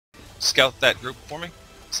scout that group for me?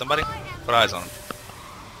 Somebody? Put eyes on them.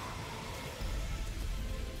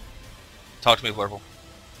 Talk to me, Blurple.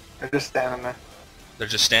 They're just standing there. They're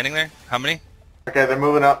just standing there? How many? Okay, they're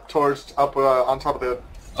moving up towards, on top of the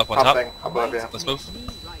Up on top? thing. Above, yeah. Let's move.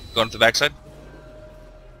 Going to the backside.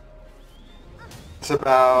 It's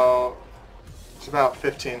about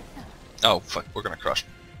 15. Oh, fuck. We're gonna crush.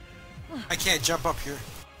 I can't jump up here.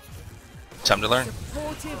 Time to learn.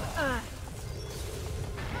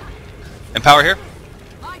 Empower here.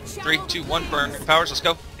 3, 2, 1. Burn powers. Let's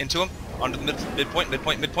go. Into him. Onto the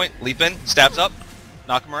midpoint. Leap in. Stabs up.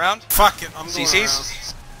 Knock him around. Fuck it, I'm going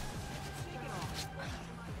CCs.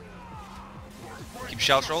 Keep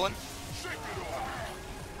shouts rolling.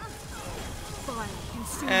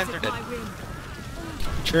 And they're dead.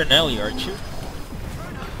 You're an Ellie, aren't you?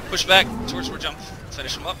 Push back towards where jump.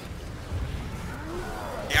 Finish him up.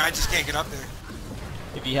 Yeah, I just can't get up there.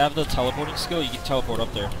 If you have the teleporting skill, you can teleport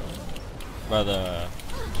up there. By the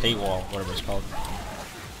paywall, whatever it's called.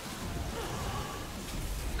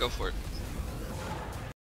 Go for it.